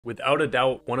Without a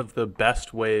doubt, one of the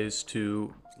best ways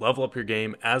to level up your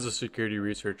game as a security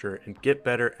researcher and get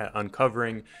better at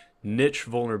uncovering niche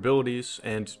vulnerabilities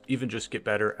and even just get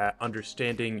better at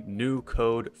understanding new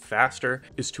code faster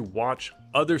is to watch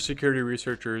other security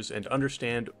researchers and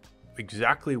understand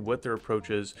exactly what their approach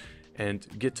is and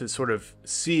get to sort of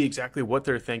see exactly what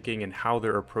they're thinking and how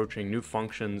they're approaching new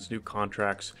functions, new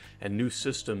contracts, and new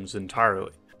systems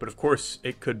entirely. But of course,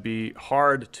 it could be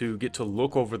hard to get to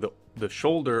look over the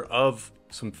shoulder of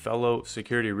some fellow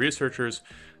security researchers.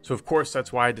 So of course,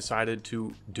 that's why I decided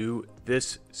to do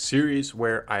this series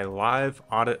where I live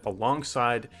audit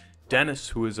alongside Dennis,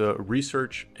 who is a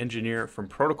research engineer from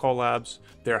Protocol Labs,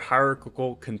 their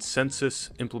hierarchical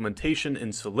consensus implementation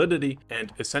in Solidity.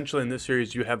 And essentially in this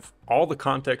series, you have all the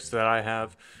context that I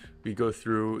have. We go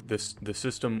through the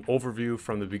system overview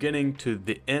from the beginning to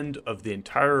the end of the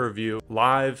entire review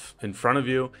live in front of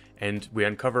you, and we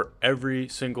uncover every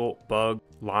single bug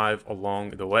live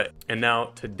along the way. And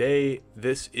now today,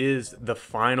 this is the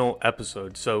final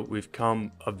episode. So we've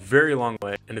come a very long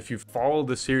way. And if you've followed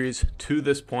the series to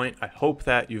this point, I hope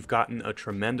that you've gotten a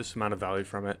tremendous amount of value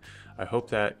from it. I hope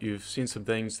that you've seen some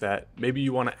things that maybe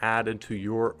you want to add into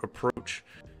your approach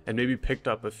and maybe picked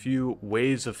up a few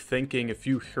ways of thinking, a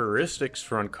few heuristics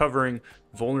for uncovering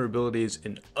vulnerabilities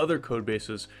in other code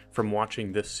bases from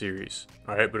watching this series.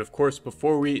 All right, but of course,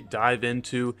 before we dive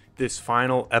into this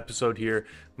final episode here,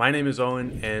 my name is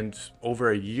Owen, and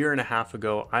over a year and a half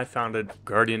ago, I founded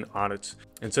Guardian Audits.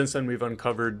 And since then, we've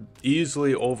uncovered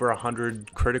easily over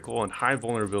 100 critical and high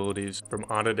vulnerabilities from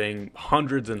auditing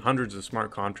hundreds and hundreds of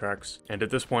smart contracts. And at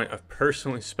this point, I've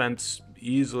personally spent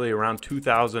easily around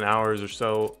 2,000 hours or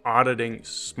so auditing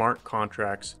smart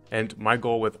contracts. And my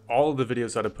goal with all of the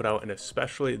videos that I put out, and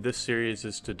especially this series,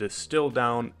 is to distill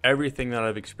down everything that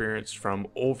I've experienced from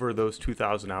over those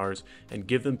 2,000 hours and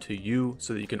give them to you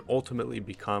so that you can ultimately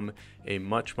become a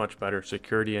much better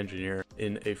security engineer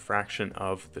in a fraction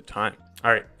of the time.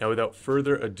 All right, now without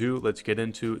further ado, let's get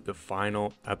into the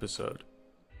final episode.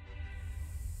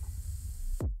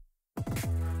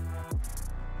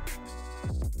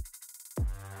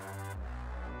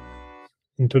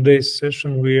 In today's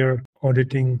session, we are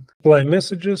auditing apply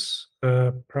messages,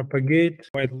 propagate,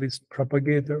 whitelist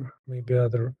propagator, maybe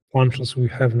other functions we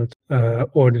have not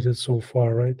audited so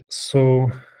far, right? So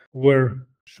where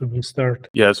should we start?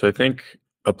 Yeah, so I think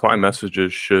apply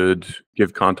messages should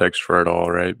give context for it all,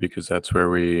 right? Because that's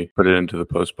where we put it into the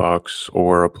post box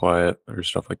or apply it or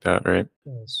stuff like that, right?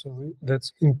 Yeah, so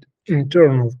that's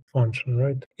internal function,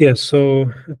 right? Yeah,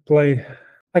 so apply.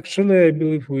 Actually, I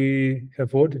believe we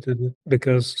have audited it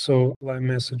because so apply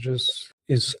messages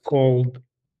is called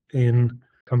in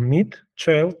commit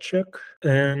child check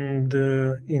and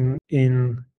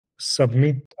in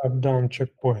submit top-down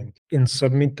checkpoint. In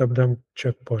submit top-down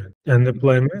checkpoint, and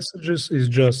apply messages is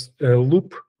just a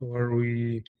loop where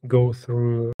we go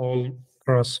through all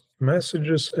cross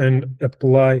messages and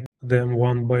apply them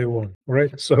one by one,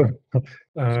 right? So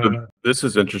this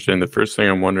is interesting. The first thing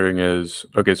I'm wondering is,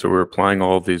 okay, so we're applying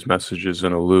all of these messages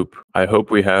in a loop. I hope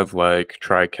we have like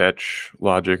try catch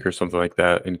logic or something like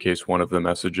that in case one of the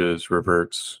messages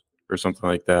reverts or something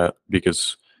like that,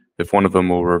 because if one of them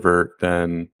will revert,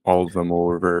 then all of them will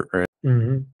revert, right?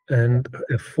 And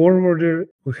a forwarder,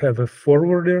 we have a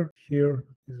forwarder here,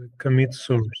 is a commit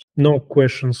source. No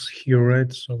questions here,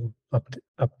 right? So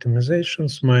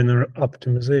optimizations, minor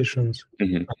optimizations.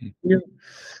 Here,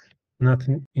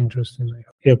 nothing interesting.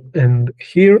 Yep, and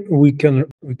here we can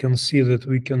see that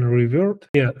we can revert.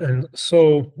 Yeah, and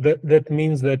so that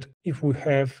means that if we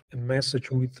have a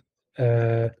message with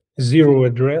zero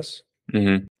address,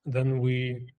 then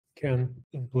we can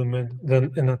implement,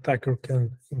 then an attacker can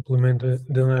implement a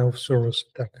denial of service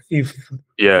attack. If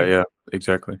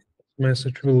exactly.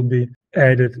 Message will be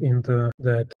added into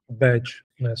that batch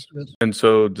message. And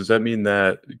so does that mean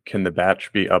that can the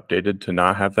batch be updated to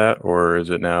not have that, or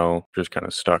is it now just kind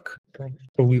of stuck?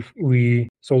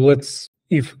 So let's,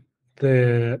 if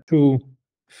the to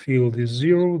field is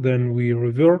zero, then we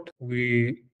revert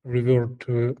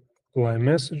to apply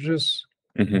messages,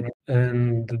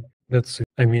 and that's it.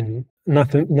 I mean,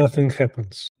 nothing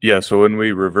happens. Yeah, so when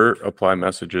we revert apply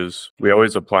messages, we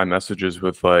always apply messages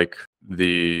with like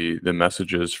the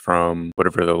messages from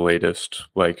whatever the latest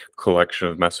like collection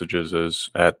of messages is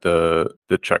at the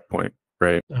checkpoint,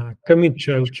 right? Commit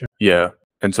child check. Yeah,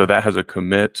 and so that has a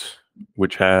commit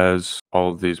which has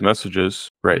all of these messages,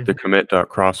 right? The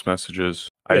commit.cross messages.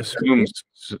 I assume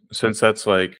since that's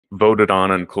like voted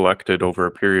on and collected over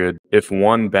a period, if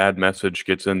one bad message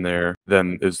gets in there,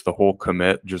 then is the whole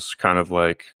commit just kind of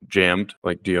like jammed,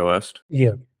 like DOS'd?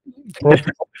 Yeah,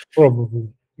 probably.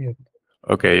 Yeah.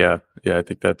 Okay, yeah. I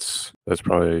think that's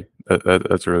probably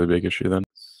that's a really big issue then.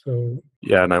 So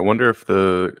yeah, and I wonder if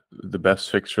the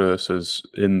best fix for this is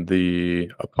in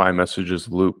the apply messages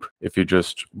loop. If you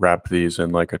just wrap these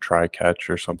in like a try catch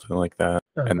or something like that,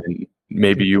 and then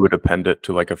maybe you would append it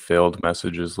to like a failed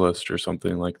messages list or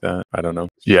something like that. I don't know.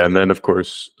 Yeah, and then of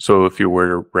course, so if you were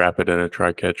to wrap it in a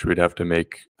try catch, we'd have to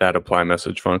make that apply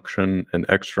message function an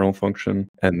external function,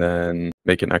 and then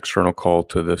make an external call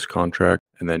to this contract,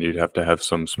 and then you'd have to have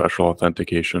some special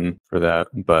authentication for that.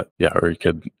 But yeah, or you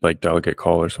could like delegate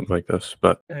call or something like this.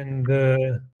 But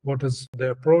what is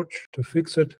the approach to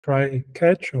fix it? Try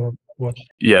catch or what?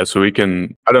 Yeah, so we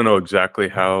can, I don't know exactly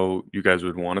how you guys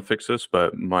would want to fix this,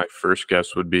 but my first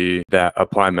guess would be that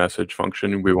apply message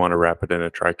function, we want to wrap it in a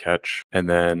try catch, and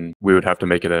then we would have to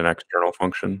make it an external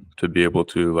function to be able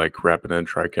to like wrap it in a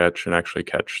try catch and actually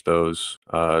catch those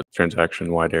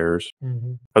transaction wide errors.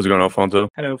 How's it going, Alfonso?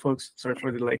 Hello, folks. Sorry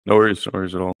for the delay. No worries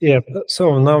at all. Yeah,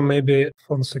 so now maybe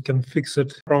Alfonso can fix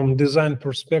it from design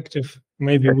perspective.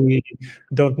 Maybe we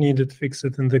don't need it fix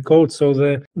it in the code. So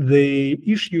the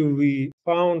issue we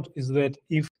found is that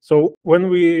when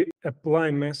we apply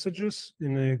messages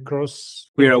in a cross,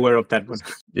 we're aware of that one.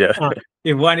 Yeah.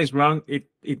 If one is wrong,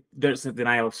 there's a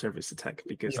denial of service attack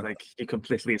because like you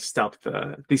completely stopped.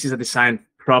 This is a design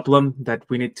problem that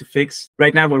we need to fix.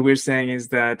 Right now, what we're saying is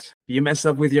that you mess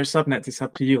up with your subnet, it's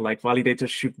up to you. Like validators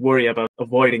should worry about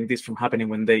avoiding this from happening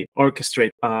when they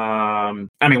orchestrate.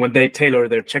 When they tailor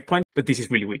their checkpoint, but this is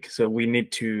really weak. So we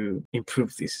need to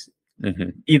improve this.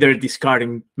 Either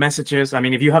discarding messages. I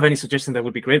mean, if you have any suggestion, that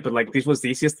would be great. But like this was the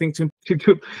easiest thing to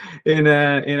do in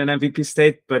an MVP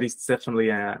state, but it's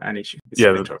definitely an issue.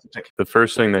 The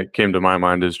first thing that came to my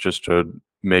mind is just to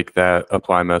make that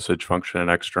apply message function an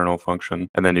external function,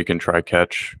 and then you can try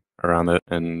catch around it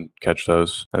and catch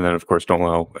those, and then of course don't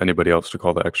allow anybody else to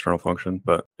call the external function.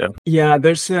 But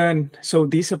there's so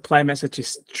this apply message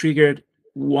is triggered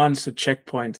once a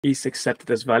checkpoint is accepted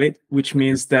as valid, which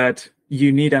means that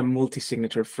you need a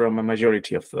multi-signature from a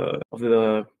majority of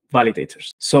the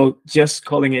validators. So just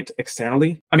calling it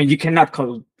externally, you cannot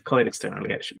call it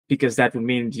externally actually, because that would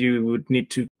mean you would need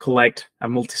to collect a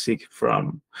multi-sig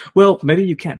from. Well, maybe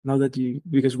you can now that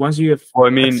because once you have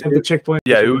the checkpoint.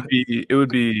 Yeah, it would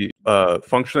be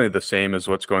functionally the same as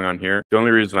what's going on here. The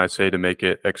only reason I say to make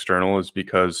it external is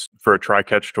because for a try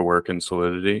catch to work in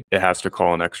Solidity, it has to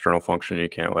call an external function. You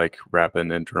can't like wrap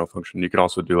an internal function. You can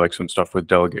also do like some stuff with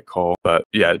delegate call, but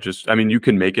yeah, you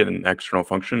can make it an external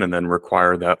function and then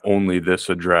require that only this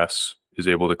address is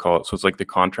able to call it. So it's like the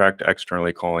contract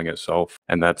externally calling itself.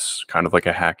 And that's kind of like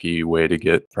a hacky way to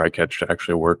get try catch to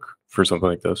actually work for something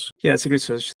like this. Yeah, it's a good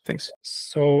suggestion. Thanks.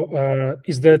 So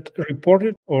is that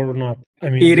reported or not?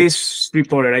 It is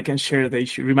reported. I can share the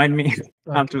issue. Remind me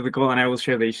after the call and I will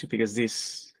share the issue because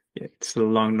it's a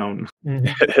long known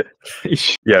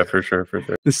issue. Yeah, for sure.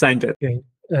 The sign that. Okay.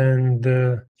 And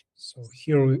so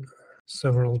here we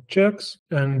several checks,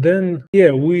 and then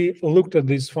we looked at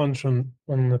this function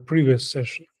on the previous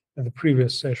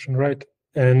session, right?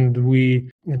 And we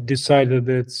decided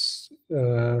it's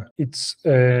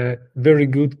a very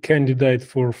good candidate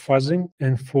for fuzzing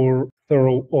and for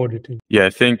thorough auditing. Yeah, I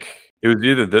think it was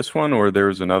either this one or there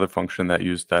was another function that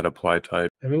used that apply type.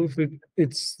 I believe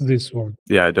it's this one.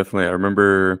 Yeah, definitely. I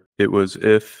remember it was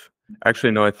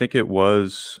I think it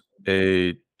was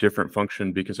a different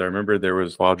function because I remember there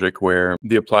was logic where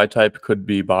the apply type could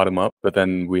be bottom up, but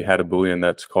then we had a Boolean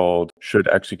that's called should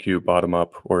execute bottom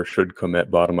up or should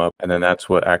commit bottom up. And then that's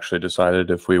what actually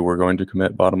decided if we were going to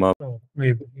commit bottom up. Oh,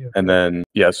 maybe, yeah. And then,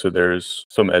 so there's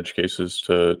some edge cases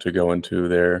to go into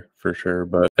there for sure.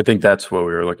 But I think that's what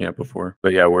we were looking at before.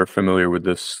 But yeah, we're familiar with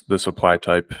this apply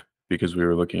type because we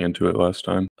were looking into it last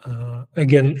time.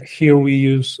 Again, here we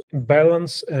use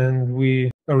balance, and we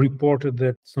reported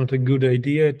that it's not a good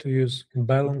idea to use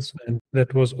balance, and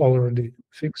that was already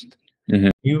fixed.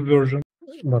 New version,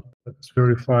 but let's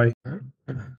verify.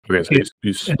 Okay, so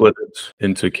you split it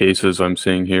into cases I'm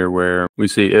seeing here where we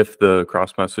see if the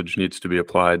cross message needs to be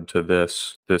applied to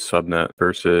this subnet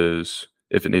versus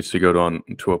if it needs to go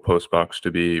to a post box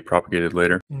to be propagated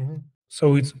later.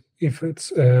 So if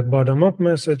it's a bottom-up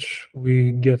message,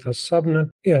 we get a subnet.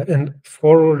 Yeah, and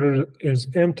forwarder is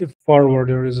empty.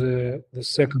 Forwarder is the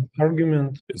second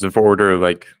argument. Is the forwarder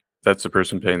like that's the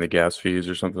person paying the gas fees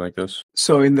or something like this?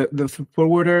 So in the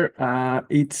forwarder,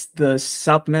 it's the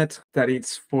subnet that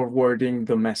it's forwarding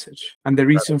the message. And the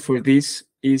reason for this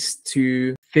is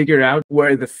to figure out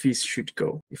where the fees should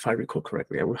go. If I recall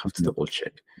correctly, I will have to double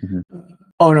check.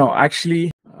 Oh no,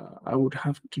 actually, I would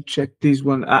have to check this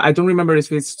one. I don't remember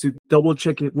if it's to double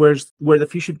check it where the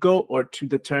fee should go, or to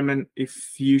determine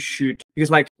if you should,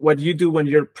 because like what you do when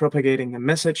you're propagating a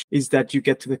message is that you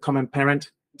get to the common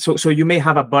parent. So you may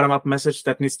have a bottom-up message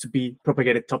that needs to be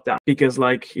propagated top-down, because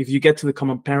like if you get to the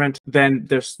common parent, then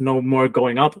there's no more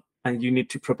going up, and you need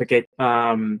to propagate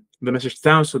the message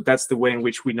down. So that's the way in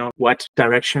which we know what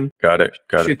direction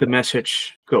should the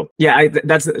message go. Yeah,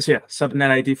 that's subnet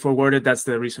ID forwarded. That's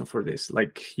the reason for this.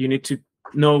 Like you need to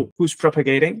know who's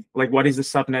propagating, like what is the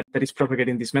subnet that is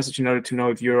propagating this message, in order to know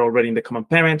if you're already in the common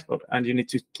parent, and you need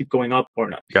to keep going up or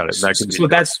not. Got it. So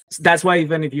that's why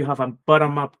even if you have a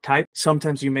bottom-up type,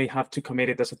 sometimes you may have to commit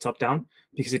it as a top-down,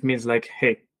 because it means like,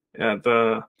 hey,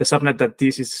 the subnet that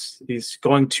this is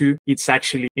going to, it's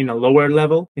actually in a lower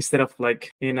level instead of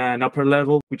like in an upper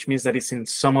level, which means that it's in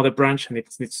some other branch and it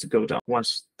needs to go down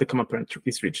once the common parent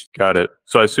is reached. Got it.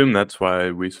 So I assume that's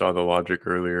why we saw the logic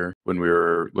earlier when we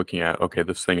were looking at, okay,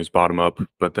 this thing is bottom up,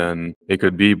 but then it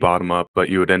could be bottom up, but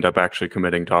you would end up actually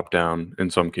committing top down in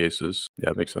some cases. Yeah,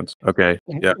 it makes sense. Okay.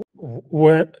 Yeah.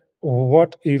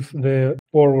 What if the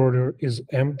forwarder is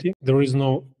empty? There is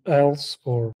no else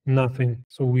or nothing.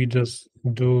 So we do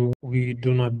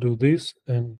not do this.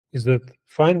 And is that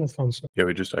fine with answer? Yeah,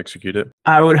 we just execute it.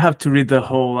 I would have to read the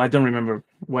whole. I don't remember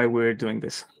why we're doing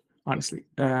this, honestly.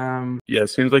 Yeah, it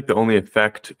seems like the only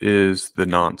effect is the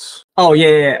nonce. Oh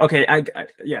yeah. Okay,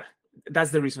 yeah.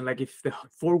 That's the reason. Like if the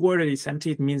forwarder is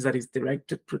empty, it means that it's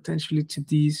directed potentially to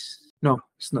these. No,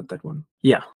 it's not that one.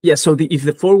 Yeah. So if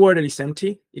the forwarder is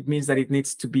empty, it means that it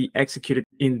needs to be executed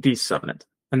in this subnet,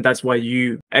 and that's why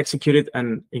you execute it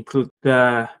and include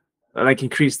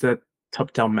increase the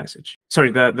top-down message.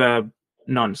 Sorry, the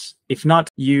nonce. If not,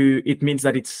 it means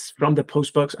that it's from the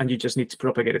postbox, and you just need to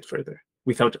propagate it further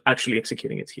without actually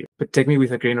executing it here. But take me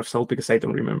with a grain of salt, because I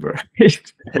don't remember.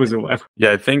 It was a while.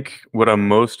 Yeah, I think what I'm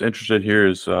most interested here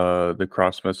is the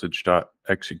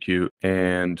cross-message.execute,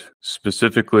 and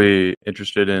specifically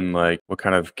interested in like what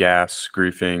kind of gas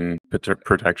griefing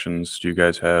protections do you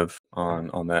guys have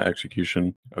on that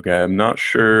execution? Okay, I'm not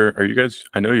sure. Are you guys?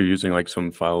 I know you're using like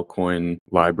some Filecoin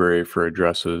library for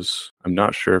addresses. I'm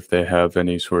not sure if they have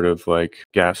any sort of like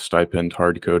gas stipend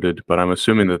hard-coded, but I'm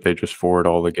assuming that they just forward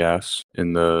all the gas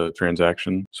in the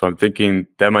transaction. So I'm thinking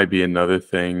that might be another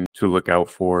thing to look out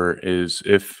for, is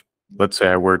if, let's say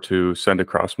I were to send a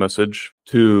cross message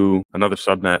to another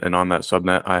subnet, and on that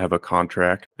subnet I have a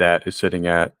contract that is sitting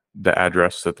at the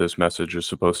address that this message is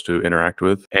supposed to interact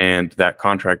with, and that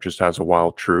contract just has a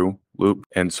while true loop.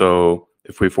 And so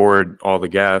if we forward all the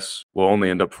gas, we'll only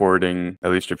end up forwarding,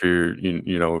 at least if you're,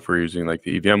 if we're using like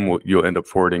the EVM, you'll end up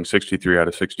forwarding 63 out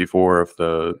of 64 of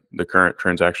the current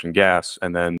transaction gas.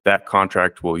 And then that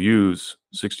contract will use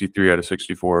 63 out of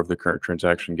 64 of the current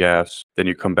transaction gas. Then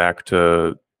you come back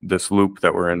to this loop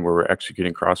that we're in, where we're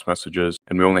executing cross messages,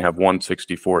 and we only have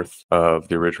 1/64th of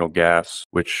the original gas,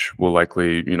 which will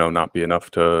likely, not be enough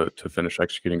to finish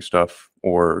executing stuff,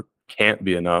 or can't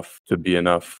be enough to be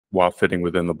enough while fitting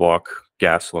within the block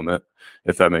gas limit,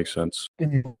 if that makes sense.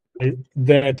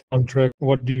 That contract,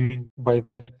 what do you mean by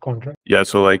that contract? Yeah,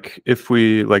 so like if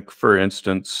we, like for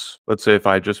instance, let's say if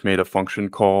I just made a function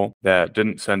call that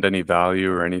didn't send any value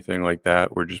or anything like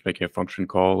that, we're just making a function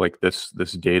call like this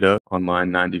data on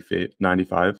line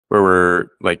 95, where we're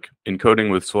like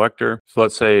encoding with selector. So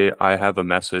let's say I have a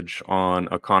message on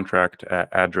a contract at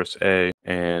address A,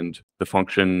 and the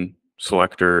function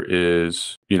selector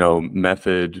is,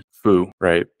 method foo,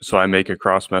 right? So I make a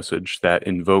cross message that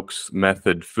invokes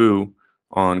method foo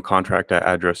on contract at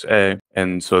address A.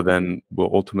 And so then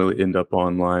we'll ultimately end up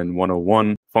on line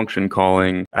 101, function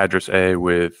calling address A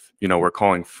with, we're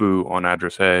calling foo on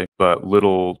address A. But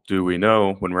little do we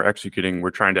know, when we're executing, we're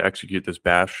trying to execute this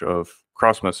bash of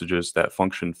cross messages, that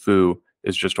function foo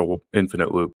is just an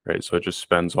infinite loop, right? So it just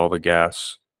spends all the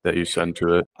gas that you send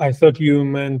to it. I thought you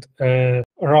meant a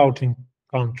routing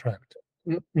contract,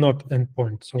 not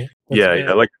endpoint. So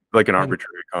yeah, like an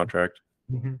arbitrary contract.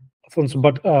 Mm-hmm. Alfonso,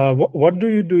 but what do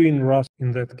you do in Rust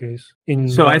in that case?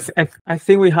 I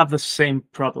think we have the same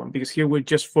problem, because here we're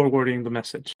just forwarding the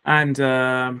message, and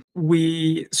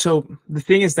so the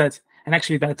thing is that, and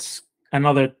actually that's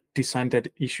another design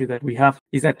issue that we have,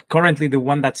 is that currently the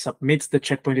one that submits the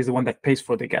checkpoint is the one that pays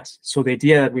for the gas. So the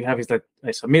idea that we have is that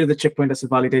I submitted the checkpoint as a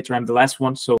validator, I'm the last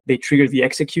one, so they trigger the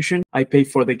execution, I pay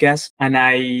for the gas, and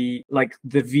the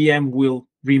VM will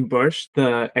reimburse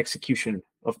the execution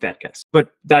of that gas.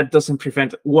 But that doesn't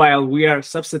prevent, while we are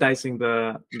subsidizing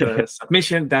the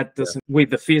submission, that doesn't, with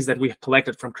the fees that we have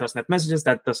collected from crossnet messages,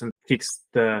 that doesn't fix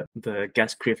the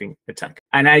gas griefing attack.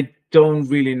 And I don't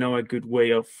really know a good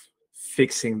way of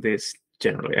fixing this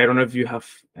generally. I don't know if you have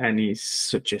any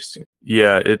suggestions.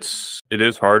 Yeah, it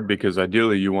is hard because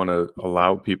ideally you want to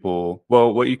allow people.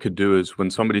 Well, what you could do is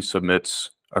when somebody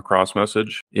submits a cross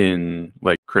message in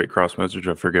like create cross message,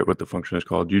 I forget what the function is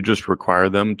called. You just require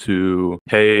them to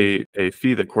pay a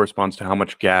fee that corresponds to how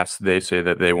much gas they say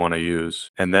that they want to use.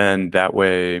 And then that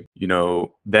way,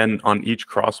 then on each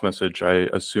cross message, I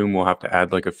assume we'll have to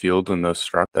add like a field in the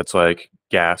struct that's like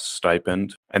gas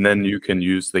stipend. And then you can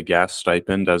use the gas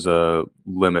stipend as a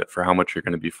limit for how much you're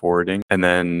going to be forwarding. And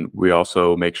then we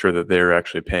also make sure that they're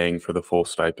actually paying for the full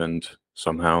stipend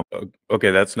somehow.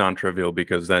 Okay, that's non-trivial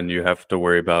because then you have to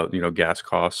worry about, gas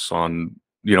costs on,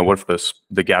 what if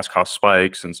the gas cost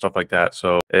spikes and stuff like that.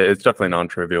 So it's definitely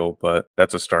non-trivial, but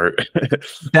that's a start.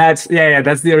 That's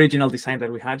the original design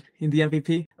that we had in the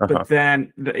MVP. But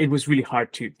then it was really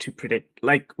hard to predict.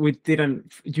 Like we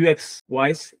didn't UX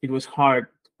wise, it was hard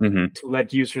to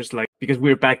let users because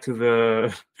we're back to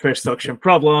the first auction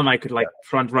problem. I could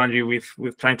front run you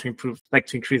with trying to improve,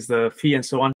 to increase the fee and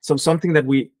so on. So something that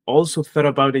we also thought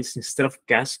about is instead of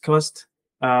gas cost,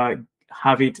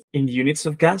 have it in units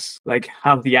of gas,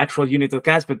 have the actual unit of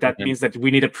gas, but that means that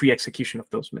we need a pre-execution of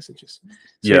those messages.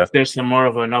 So if there's more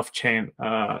of an off-chain,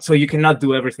 so you cannot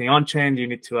do everything on-chain. You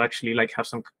need to actually have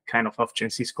some kind of off-chain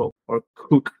syscall or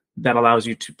hook that allows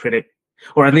you to predict,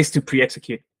 or at least to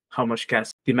pre-execute how much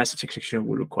gas the message execution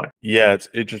will require. Yeah, it's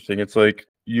interesting. It's like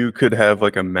you could have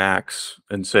a max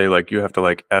and say you have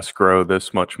to escrow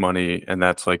this much money, and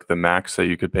that's the max that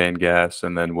you could pay in gas,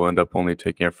 and then we'll end up only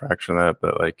taking a fraction of that.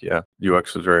 But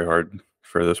UX is very hard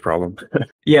for this problem.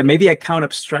 Yeah, maybe account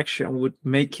abstraction would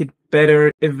make it better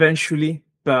eventually.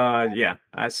 But yeah,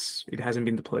 as it hasn't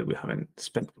been deployed, we haven't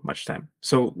spent much time.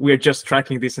 So we're just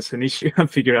tracking this as an issue and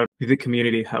figure out with the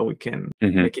community how we can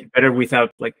make it better without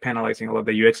penalizing a lot of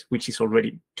the UX, which is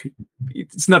already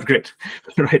it's not great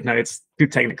right now. It's too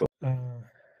technical.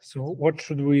 So what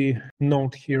should we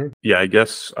note here? Yeah, I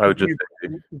guess I would just say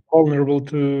vulnerable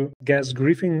to gas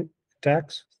griefing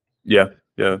attacks. Yeah,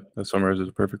 that summarizes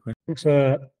it perfectly. Is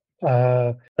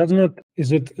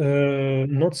it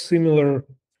not similar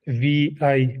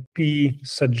VIP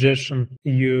suggestion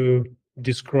you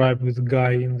described with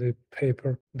Guy in the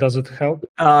paper? Does it help?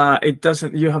 It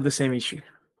doesn't. You have the same issue.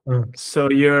 So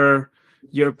you're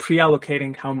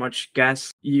pre-allocating how much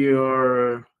gas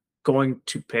you're going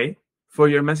to pay for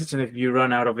your message, and if you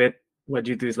run out of it, what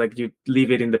you do is you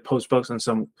leave it in the post box, and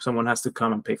someone has to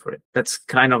come and pay for it. That's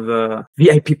kind of the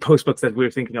VIP post box that we're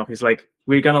thinking of. Is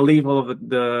we're gonna leave all of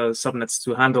the subnets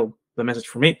to handle the message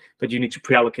for me, but you need to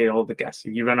pre-allocate all the gas.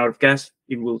 If you run out of gas,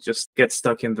 it will just get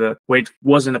stuck in where it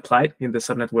wasn't applied, in the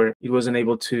subnet where it wasn't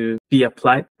able to be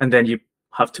applied, and then you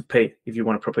have to pay if you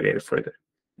want to propagate it further.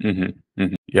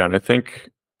 Yeah, and I think,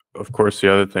 of course,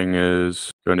 the other thing is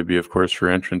going to be, of course,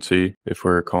 reentrancy if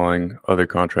we're calling other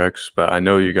contracts. But I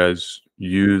know you guys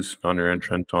use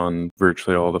non-reentrant on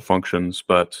virtually all the functions.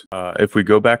 But if we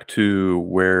go back to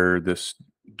where this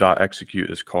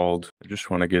 .execute is called, I just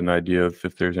want to get an idea of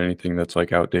if there's anything that's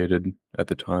outdated at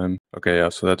the time. Okay, yeah,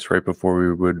 so that's right before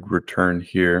we would return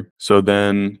here. So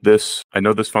then I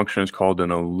know this function is called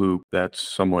in a loop. That's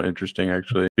somewhat interesting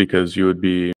actually, because you would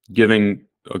be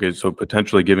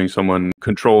potentially giving someone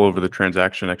control over the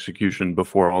transaction execution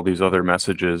before all these other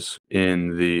messages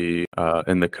in the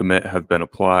commit have been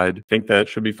applied. I think that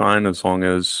should be fine as long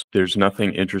as there's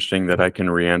nothing interesting that I can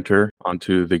re-enter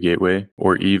onto the gateway,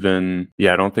 or even,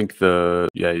 I don't think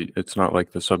it's not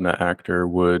like the subnet actor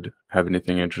would have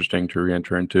anything interesting to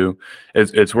re-enter into.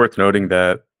 It's worth noting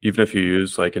that even if you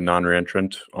use a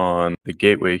non-reentrant on the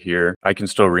gateway here, I can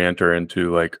still re-enter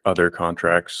into other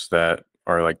contracts that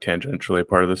are tangentially a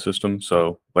part of the system.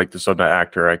 So the subnet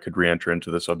actor, I could re-enter into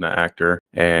the subnet actor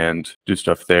and do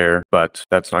stuff there, but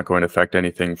that's not going to affect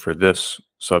anything for this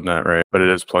subnet, right? But it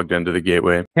is plugged into the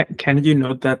gateway. Can you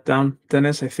note that down,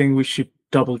 Dennis? I think we should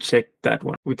double check that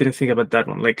one. We didn't think about that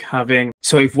one.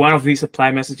 So if one of these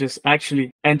apply messages actually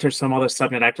enters some other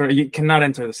subnet actor, you cannot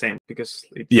enter the same because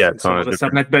it's on the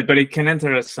subnet, but it can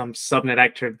enter as some subnet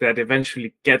actor that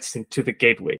eventually gets into the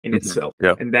gateway in itself.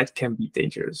 Yeah. And that can be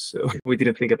dangerous. So we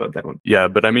didn't think about that one. Yeah,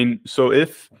 but I mean, so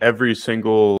if every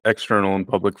single external and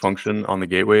public function on the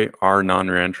gateway are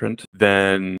non-reentrant,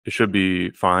 then it should be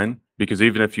fine. Because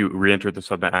even if you re-enter the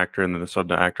subnet actor and then the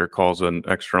subnet actor calls an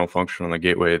external function on the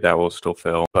gateway, that will still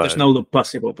fail. But there's no loop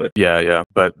possible, but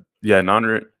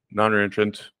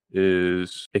non-reentrant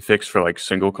is a fix for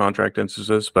single contract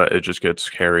instances, but it just gets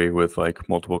hairy with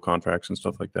multiple contracts and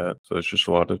stuff like that. So it's just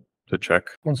a lot to check.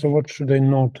 And so what should I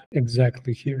note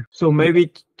exactly here? So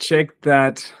maybe check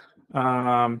that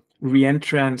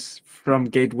reentrance from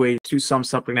gateway to some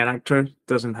subnet actor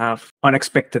doesn't have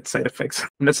unexpected side effects.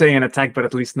 I'm not saying an attack, but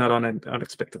at least not on an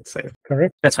unexpected side effect.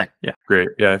 Correct. That's fine. Yeah. Great.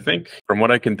 Yeah, I think from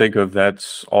what I can think of,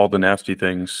 that's all the nasty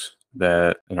things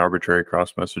that an arbitrary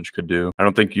cross message could do. I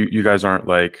don't think you guys aren't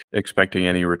like expecting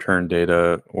any return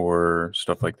data or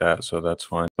stuff like that, so that's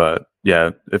fine. But yeah,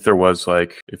 if there was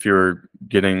like, if you're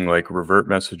getting like revert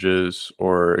messages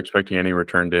or expecting any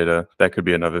return data, that could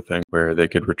be another thing where they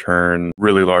could return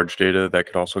really large data that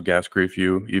could also gas grief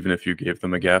you, even if you gave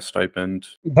them a gas stipend.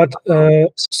 But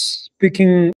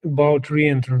speaking about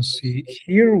reentrancy,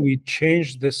 here we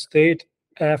changed the state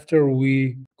after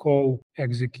we call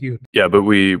execute. Yeah, but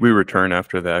we return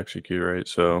after the execute, right?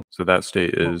 So that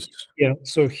state is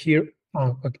So here,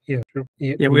 okay, sure.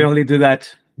 Yeah, we only do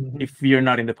that Mhm. if you're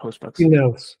not in the postbox.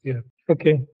 else.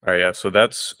 Okay. all right. Yeah, so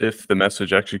that's if the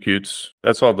message executes.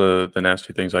 That's all the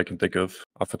nasty things I can think of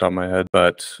off the top of my head.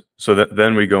 But so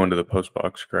then we go into the post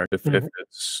box, correct? If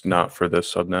it's not for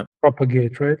this subnet.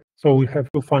 Propagate, right? So we have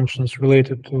two functions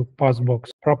related to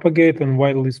passbox: propagate and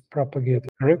whitelist propagate,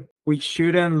 correct? We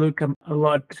shouldn't look a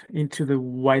lot into the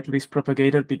whitelist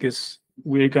propagator because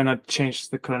we're gonna change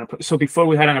the current approach. So before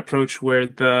we had an approach where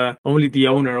only the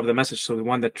owner of the message, so the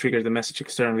one that triggers the message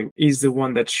externally, is the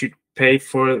one that should pay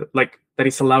for, like, that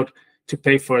is allowed to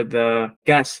pay for the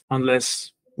gas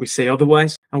unless we say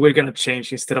otherwise. And we're gonna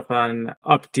change, instead of an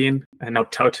opt-in, an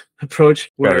opt-out approach,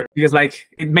 where because like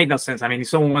it made no sense. I mean, if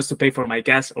someone wants to pay for my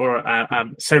gas, or a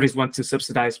service wants to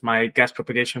subsidize my gas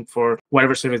propagation for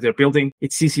whatever service they're building,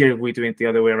 it's easier if we do it the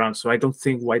other way around. So I don't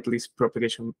think whitelist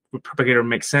propagator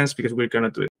makes sense, because we're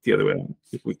gonna do it the other way around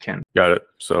if we can. Got it.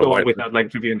 So go on without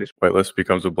like reviewing this. Whitelist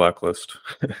becomes a blacklist.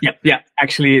 Yeah.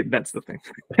 Actually, that's the thing.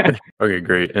 Okay,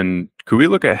 great. And could we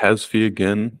look at has fee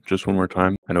again just one more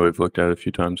time? I know we've looked at it a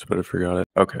few times, but I forgot it.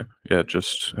 Okay. Yeah, it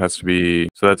just has to be.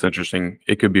 So that's interesting.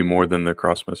 It could be more than the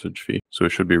cross message fee. So it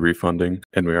should be refunding.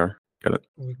 And we are. Got it.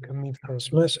 We commit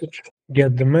cross message,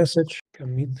 get the message,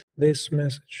 commit this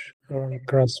message, or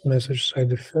cross message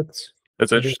side effects.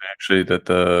 It's interesting actually that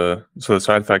the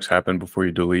side effects happen before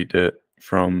you delete it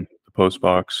from the post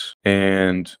box.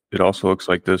 And it also looks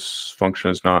like this function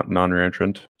is not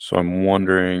non-reentrant. So I'm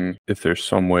wondering if there's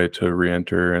some way to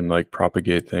re-enter and like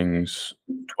propagate things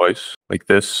twice like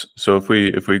this. So if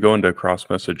we go into cross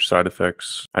message side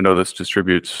effects, I know this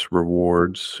distributes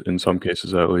rewards in some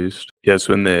cases at least. Yeah,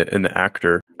 so in the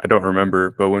actor, I don't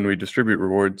remember, but when we distribute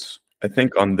rewards, I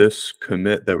think on this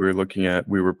commit that we were looking at,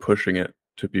 we were pushing it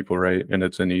to people, right? And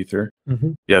it's in Ether.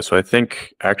 Mm-hmm. Yeah, so I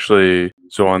think actually,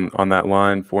 so on that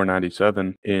line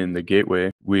 497 in the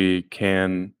gateway, we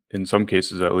can, in some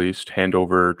cases at least, hand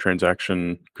over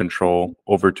transaction control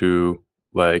over to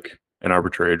like an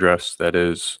arbitrary address that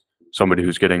is somebody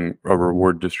who's getting a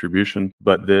reward distribution,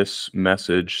 but this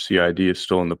message CID is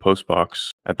still in the post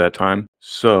box at that time.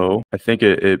 So I think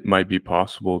it might be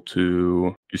possible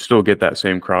to, you still get that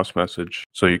same cross message.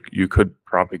 So you could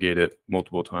propagate it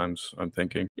multiple times, I'm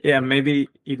thinking. Yeah, maybe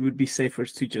it would be safer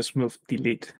to just move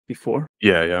delete before.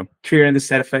 Yeah. Triggering the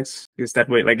side effects, because that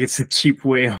way, like, it's a cheap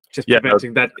way of just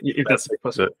preventing that, if that's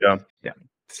possible. Yeah,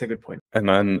 that's a good point. And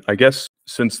then I guess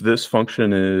since this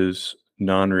function is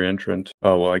non-reentrant,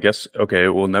 I guess, okay, it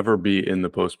will never be in the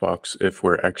post box if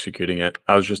we're executing it.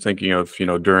 I was just thinking of,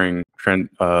 during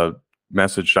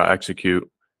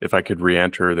message.execute, if I could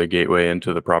re-enter the gateway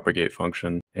into the propagate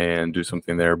function and do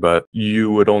something there, but you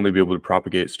would only be able to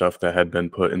propagate stuff that had been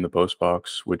put in the post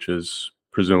box, which is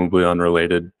presumably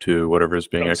unrelated to whatever is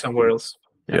being executed somewhere else.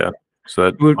 Yeah. So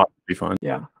that would be fine.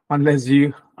 Yeah, unless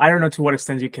I don't know to what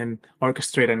extent you can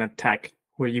orchestrate an attack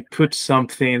where you put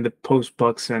something in the post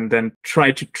box and then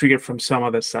try to trigger from some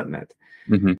other subnet.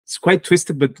 Mm-hmm. It's quite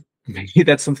twisted, but maybe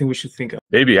that's something we should think of.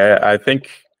 Maybe. I think,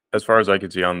 as far as I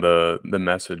can see on the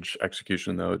message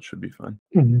execution, though, it should be fine.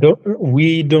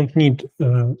 We don't need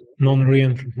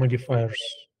non-reentrant modifiers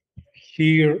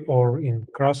here or in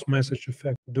cross message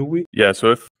effect, do we? Yeah.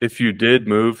 So if you did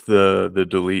move the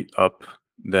delete up,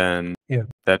 then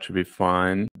that should be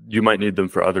fine. You might need them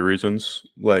for other reasons.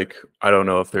 Like, I don't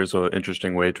know if there's an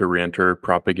interesting way to re-enter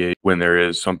propagate when there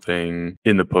is something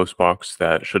in the post box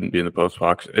that shouldn't be in the post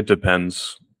box. It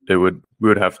depends. We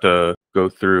would have to go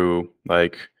through,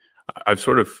 like, I've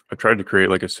tried to create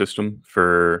like a system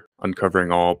for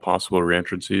uncovering all possible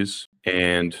reentrancies,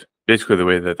 and basically the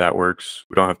way that works,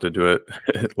 we don't have to do it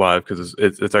live because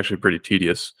it's actually pretty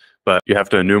tedious, but you have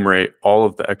to enumerate all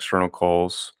of the external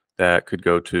calls that could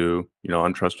go to,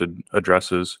 untrusted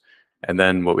addresses. And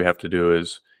then what we have to do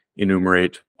is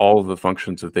enumerate all of the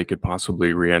functions that they could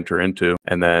possibly re-enter into.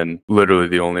 And then literally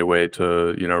the only way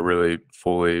to, really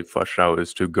fully flesh out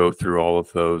is to go through all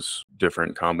of those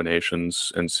different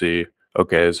combinations and see,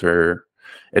 okay, is there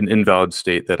an invalid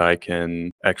state that I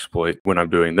can exploit when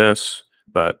I'm doing this?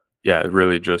 But yeah,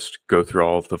 really just go through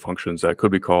all of the functions that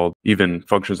could be called, even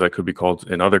functions that could be called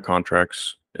in other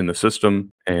contracts in the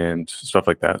system and stuff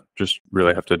like that. Just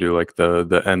really have to do like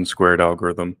the n squared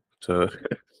algorithm to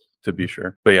to be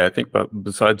sure. But yeah, I think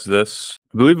besides this,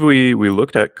 I believe we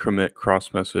looked at commit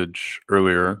cross message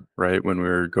earlier, right? When we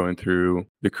were going through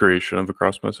the creation of a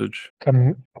cross message.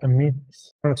 Commit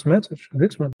cross message.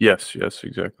 This one. Yes,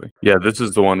 exactly. Yeah, this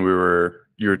is the one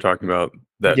you were talking about.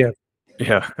 That yeah.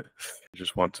 I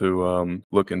just want to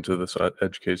look into the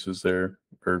edge cases there,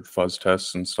 or fuzz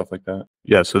tests and stuff like that.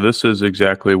 Yeah, so this is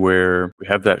exactly where we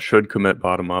have that should commit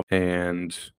bottom up,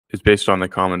 and it's based on the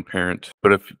common parent.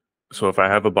 But if I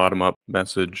have a bottom up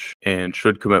message and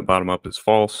should commit bottom up is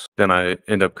false, then I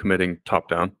end up committing top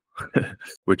down,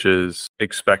 which is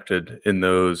expected in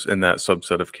that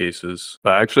subset of cases.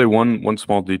 But actually, one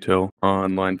small detail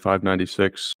on line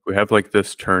 596, we have like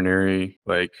this ternary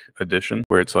like addition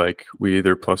where it's like we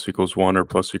either plus equals 1 or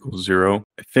plus equals 0.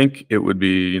 I think it would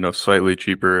be slightly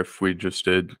cheaper if we just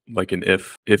did like an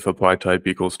if apply type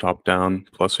equals top down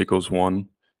plus equals 1.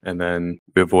 And then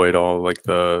we avoid all like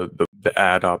the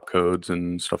add op codes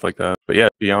and stuff like that. But yeah,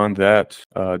 beyond that,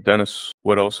 Dennis,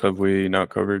 what else have we not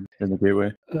covered in the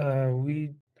gateway?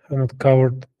 We have not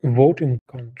covered voting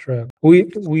contract.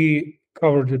 We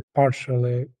covered it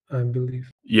partially, I believe.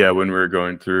 Yeah, when we were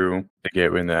going through the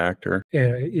gateway and the actor.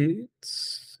 Yeah,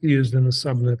 it's used in a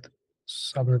subnet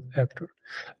actor,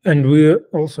 and we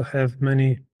also have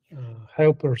many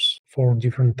helpers for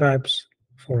different types,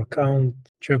 for account,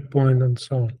 checkpoint, and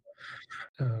so on.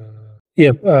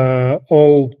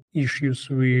 All issues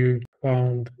we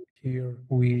found here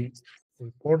we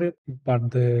reported,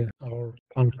 but our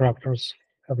contractors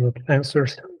have not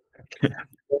answered.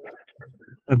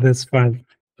 But that's fine.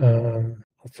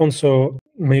 Alfonso,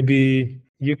 maybe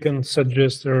you can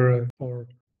suggest or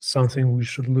something we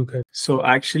should look at. So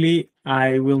actually,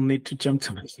 I will need to jump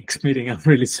to my next meeting. I'm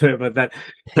really sorry about that.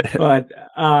 But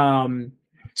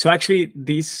so actually,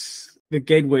 the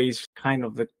gateway is kind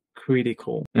of the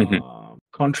critical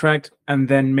contract, and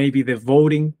then maybe the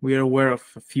voting. We are aware of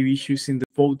a few issues in the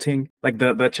voting, like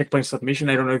the checkpoint submission.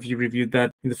 I don't know if you reviewed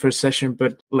that in the first session,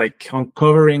 but like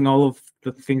uncovering all of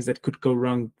the things that could go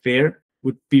wrong there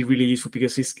would be really useful,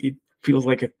 because it feels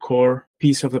like a core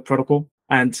piece of the protocol.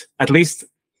 And at least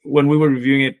when we were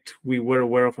reviewing it, we were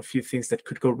aware of a few things that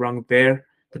could go wrong there,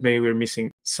 but maybe we're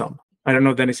missing some. I don't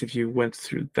know, Dennis, if you went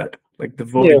through that, like the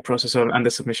voting process and the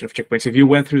submission of checkpoints. If you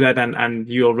went through that and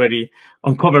you already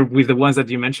uncovered with the ones that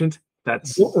you mentioned,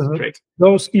 that's great.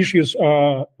 Those issues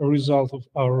are a result of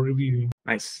our reviewing.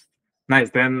 Nice.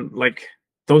 Then, like,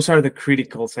 those are the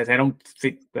critical sides. I don't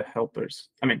think the helpers.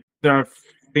 I mean, there are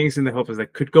things in the helpers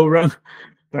that could go wrong,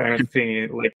 but I don't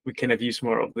think like we can have used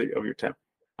more of your time.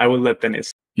 I will let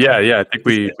Dennis. Yeah. I think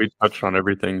we touched on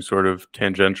everything sort of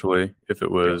tangentially if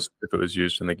it was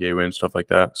used in the gateway and stuff like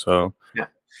that. So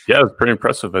yeah, it was pretty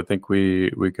impressive. I think we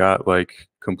got like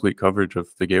complete coverage of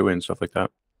the gateway and stuff like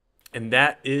that. And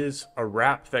that is a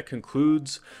wrap. That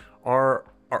concludes our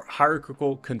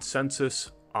hierarchical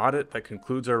consensus audit. That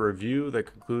concludes our review. That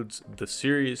concludes the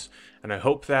series. And I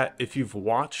hope that if you've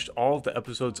watched all of the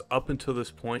episodes up until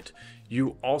this point,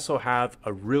 you also have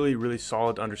a really, really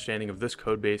solid understanding of this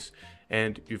code base.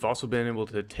 And you've also been able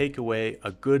to take away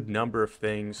a good number of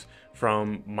things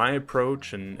from my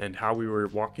approach and how we were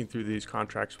walking through these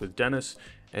contracts with Dennis,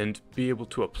 and be able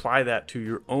to apply that to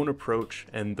your own approach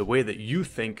and the way that you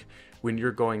think when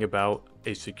you're going about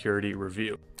a security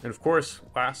review. And of course,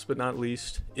 last but not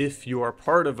least, if you are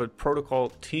part of a protocol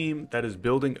team that is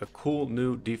building a cool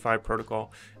new DeFi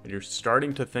protocol and you're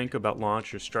starting to think about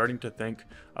launch, you're starting to think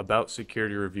about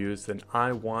security reviews, then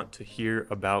I want to hear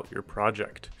about your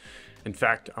project. In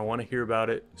fact, I want to hear about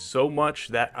it so much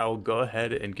that I'll go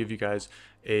ahead and give you guys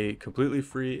a completely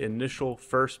free initial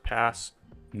first pass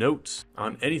notes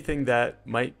on anything that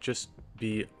might just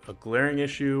be a glaring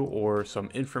issue or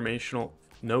some informational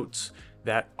notes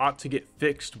that ought to get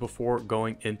fixed before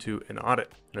going into an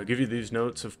audit. And I'll give you these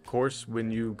notes, of course,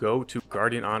 when you go to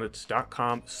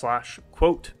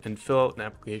guardianaudits.com/quote and fill out an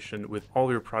application with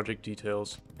all your project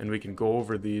details, and we can go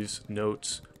over these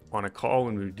notes on a call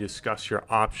when we discuss your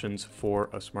options for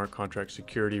a smart contract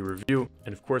security review.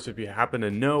 And of course, if you happen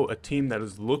to know a team that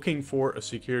is looking for a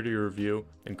security review,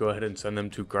 then go ahead and send them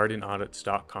to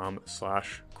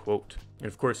guardianaudits.com/quote. And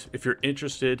of course, if you're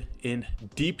interested in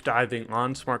deep diving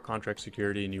on smart contract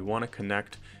security and you want to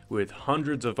connect with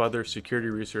hundreds of other security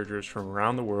researchers from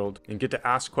around the world and get to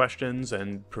ask questions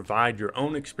and provide your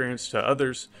own experience to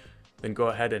others, then go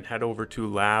ahead and head over to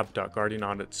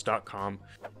lab.guardianaudits.com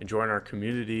and join our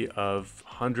community of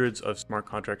hundreds of smart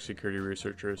contract security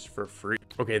researchers for free.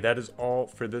 Okay, that is all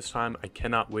for this time. I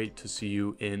cannot wait to see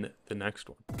you in the next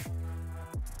one.